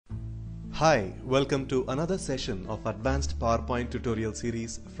Hi, welcome to another session of Advanced PowerPoint tutorial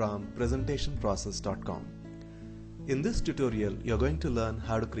series from presentationprocess.com. In this tutorial, you're going to learn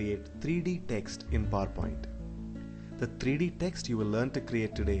how to create 3D text in PowerPoint. The 3D text you will learn to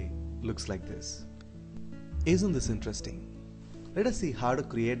create today looks like this. Isn't this interesting? Let us see how to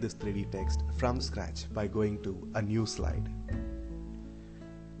create this 3D text from scratch by going to a new slide.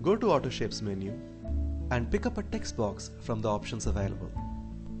 Go to Auto Shapes menu and pick up a text box from the options available.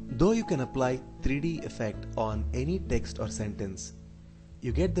 Though you can apply 3D effect on any text or sentence,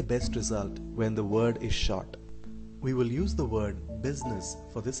 you get the best result when the word is short. We will use the word business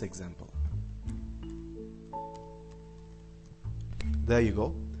for this example. There you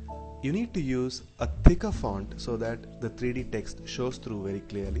go. You need to use a thicker font so that the 3D text shows through very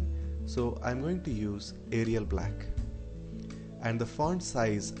clearly. So I'm going to use Arial black. And the font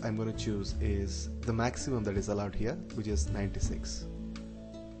size I'm going to choose is the maximum that is allowed here, which is 96.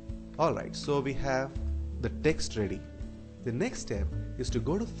 Alright, so we have the text ready. The next step is to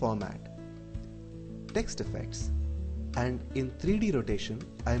go to Format, Text Effects, and in 3D Rotation,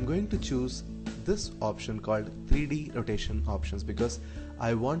 I am going to choose this option called 3D Rotation Options because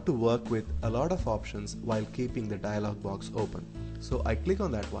I want to work with a lot of options while keeping the dialog box open. So I click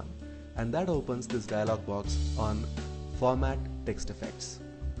on that one, and that opens this dialog box on Format, Text Effects.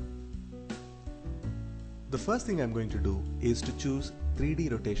 The first thing I'm going to do is to choose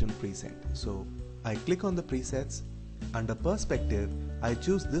 3D rotation preset. So I click on the presets. Under perspective, I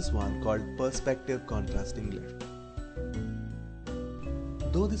choose this one called perspective contrasting left.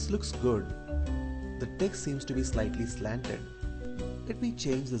 Though this looks good, the text seems to be slightly slanted. Let me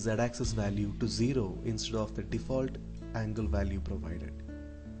change the z-axis value to 0 instead of the default angle value provided.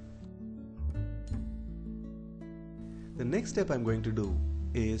 The next step I'm going to do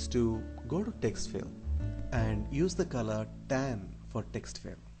is to go to text fill and use the color tan for text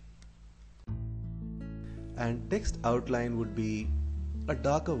fill. And text outline would be a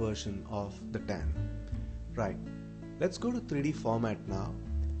darker version of the tan. Right, let's go to 3D format now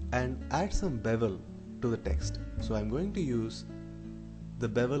and add some bevel to the text. So I'm going to use the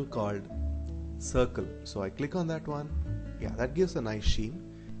bevel called circle. So I click on that one. Yeah, that gives a nice sheen.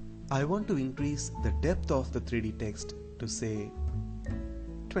 I want to increase the depth of the 3D text to say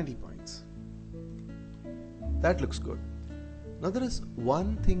 20 points. That looks good. Now there is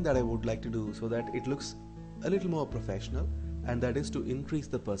one thing that I would like to do so that it looks a little more professional, and that is to increase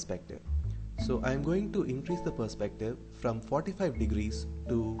the perspective. So I am going to increase the perspective from 45 degrees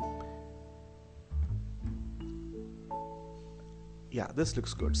to, yeah, this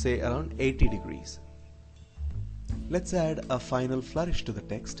looks good, say around 80 degrees. Let's add a final flourish to the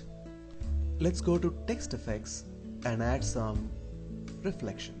text. Let's go to text effects and add some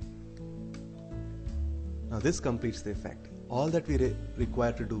reflection. Now this completes the effect. All that we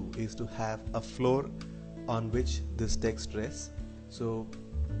require to do is to have a floor on which this text rests. So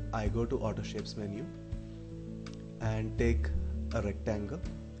I go to Auto Shapes menu and take a rectangle,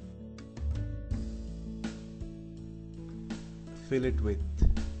 fill it with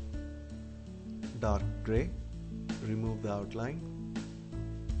dark gray, remove the outline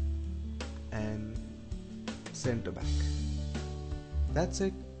and center back. That's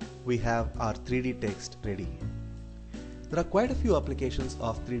it. We have our 3D text ready. There are quite a few applications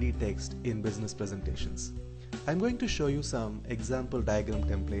of 3D text in business presentations. I'm going to show you some example diagram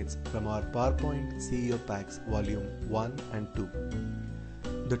templates from our PowerPoint CEO Packs Volume 1 and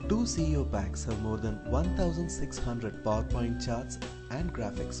 2. The two CEO Packs have more than 1,600 PowerPoint charts and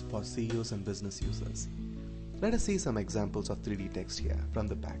graphics for CEOs and business users. Let us see some examples of 3D text here from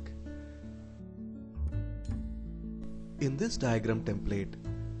the pack. In this diagram template,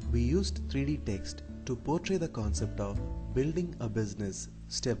 we used 3D text to portray the concept of building a business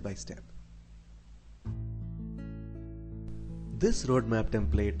step by step. This roadmap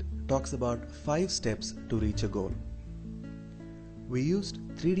template talks about 5 steps to reach a goal. We used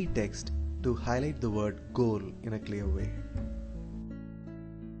 3D text to highlight the word goal in a clear way.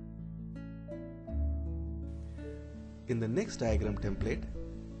 In the next diagram template,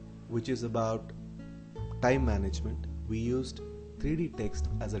 which is about time management, we used 3D text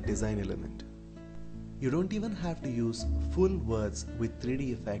as a design element. You don't even have to use full words with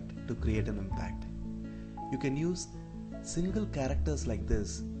 3D effect to create an impact. You can use single characters like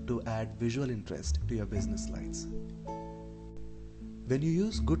this to add visual interest to your business slides. When you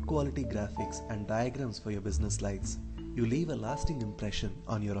use good quality graphics and diagrams for your business slides, you leave a lasting impression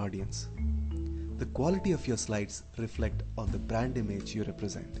on your audience. The quality of your slides reflect on the brand image you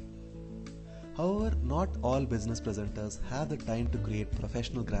represent. However, not all business presenters have the time to create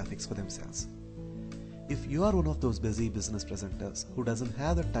professional graphics for themselves. If you are one of those busy business presenters who doesn't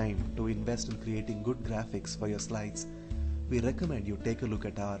have the time to invest in creating good graphics for your slides, we recommend you take a look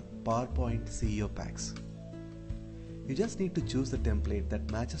at our PowerPoint CEO packs. You just need to choose the template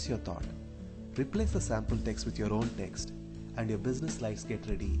that matches your thought, replace the sample text with your own text, and your business slides get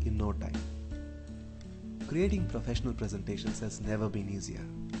ready in no time. Creating professional presentations has never been easier.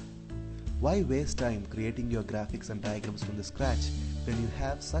 Why waste time creating your graphics and diagrams from the scratch when you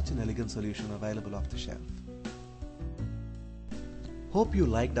have such an elegant solution available off the shelf? Hope you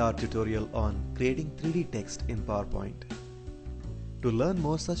liked our tutorial on creating 3D text in PowerPoint. To learn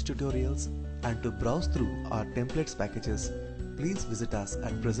more such tutorials and to browse through our templates packages, please visit us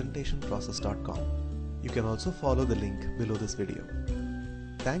at presentationprocess.com. You can also follow the link below this video.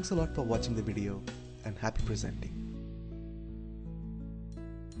 Thanks a lot for watching the video and happy presenting.